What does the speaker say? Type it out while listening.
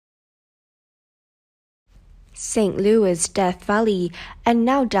St. Louis, Death Valley, and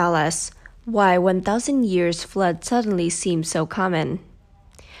now Dallas. Why 1,000 years flood suddenly seems so common.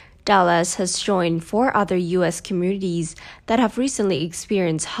 Dallas has joined 4 other U.S. communities that have recently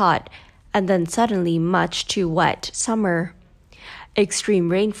experienced hot and then suddenly much too wet summer. Extreme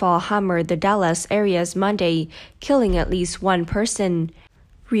rainfall hammered the Dallas areas Monday, killing at least 1 person,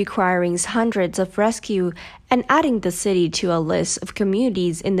 requiring hundreds of rescue and adding the city to a list of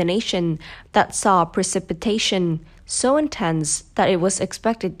communities in the nation that saw precipitation so intense that it was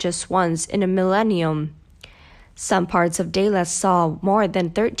expected just once in a millennium. Some parts of Dallas saw more than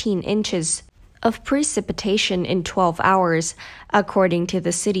 13 inches of precipitation in 12 hours, according to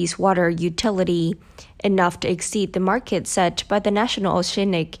the city's water utility, enough to exceed the market set by the National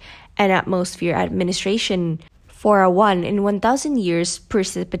Oceanic and Atmosphere Administration for a 1 in 1,000 years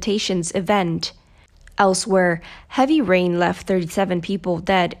precipitations event. Elsewhere, heavy rain left 37 people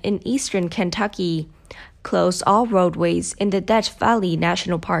dead in eastern Kentucky, closed all roadways in the Death Valley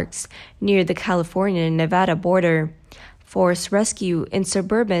National Parks near the California-Nevada border, forced rescue in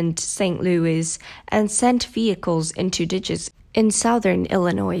suburban St. Louis, and sent vehicles into ditches in southern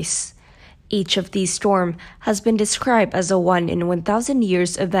Illinois. Each of these storms has been described as a 1 in 1,000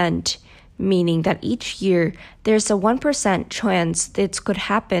 years event, meaning that each year there's a 1% chance this could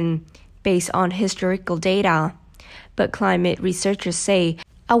happen based on historical data. But climate researchers say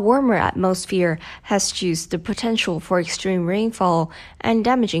a warmer atmosphere has reduced the potential for extreme rainfall and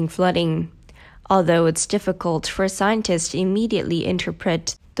damaging flooding. Although it's difficult for scientists to immediately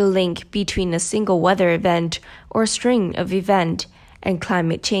interpret the link between a single weather event or string of events and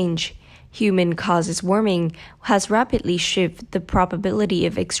climate change, human-causes warming has rapidly shifted the probability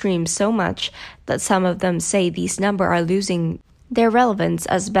of extremes so much that some of them say these numbers are losing their relevance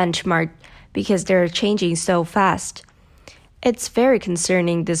as benchmark because they're changing so fast. It's very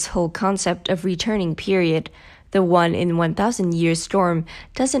concerning, this whole concept of returning period. The 1 in 1,000 year storm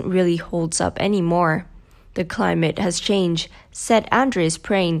doesn't really hold up anymore. The climate has changed, said Andres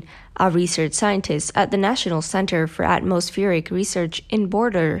Prain, a research scientist at the National Center for Atmospheric Research in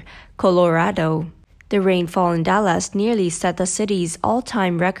Boulder, Colorado. The rainfall in Dallas nearly set the city's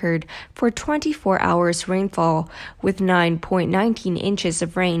all-time record for 24 hours rainfall, with 9.19 inches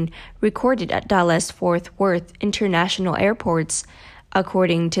of rain recorded at Dallas-Fort Worth International Airports.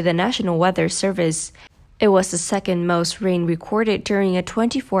 According to the National Weather Service, it was the second most rain recorded during a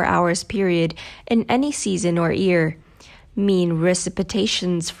 24 hours period in any season or year. Mean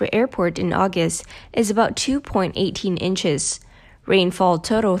precipitations for airport in August is about 2.18 inches. Rainfall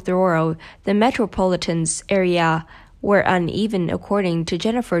total throughout the metropolitan area were uneven, according to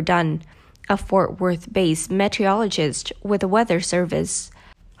Jennifer Dunn, a Fort Worth-based meteorologist with the Weather Service.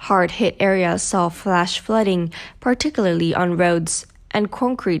 Hard-hit areas saw flash flooding, particularly on roads and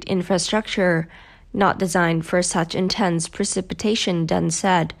concrete infrastructure, not designed for such intense precipitation, Dunn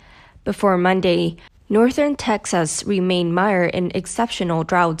said. Before Monday, northern Texas remained mired in exceptional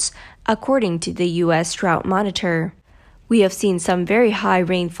droughts, according to the U.S. Drought Monitor. We have seen some very high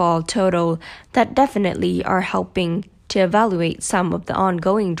rainfall total that definitely are helping to evaluate some of the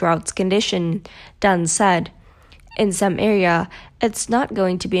ongoing drought condition, Dunn said. In some area, it's not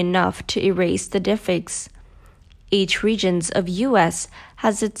going to be enough to erase the defects. Each region of U.S.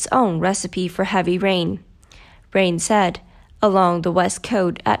 has its own recipe for heavy rain. Prain said, along the west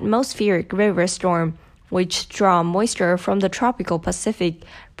coast, atmospheric river storm, which draw moisture from the tropical Pacific,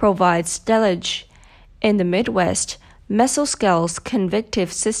 provides deluge. In the Midwest, mesoscale's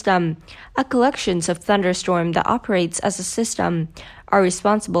convective system, a collection of thunderstorms that operates as a system, are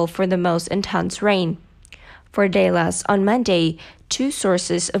responsible for the most intense rain. For Dallas on Monday, 2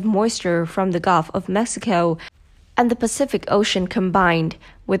 sources of moisture from the Gulf of Mexico and the Pacific Ocean combined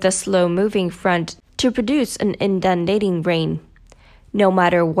with a slow-moving front to produce an inundating rain. No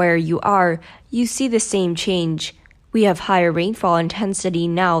matter where you are, you see the same change. We have higher rainfall intensity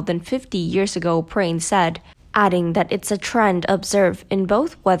now than 50 years ago, Prain said, adding that it's a trend observed in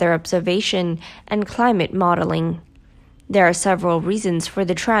both weather observation and climate modeling. There are several reasons for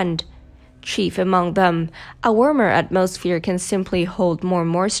the trend. Chief among them, a warmer atmosphere can simply hold more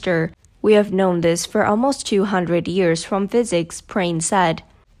moisture. We have known this for almost 200 years from physics, Prain said.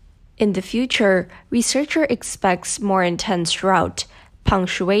 In the future, researcher expects more intense drought,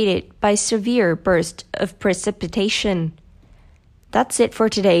 punctuated by severe bursts of precipitation. That's it for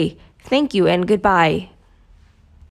today. Thank you and goodbye.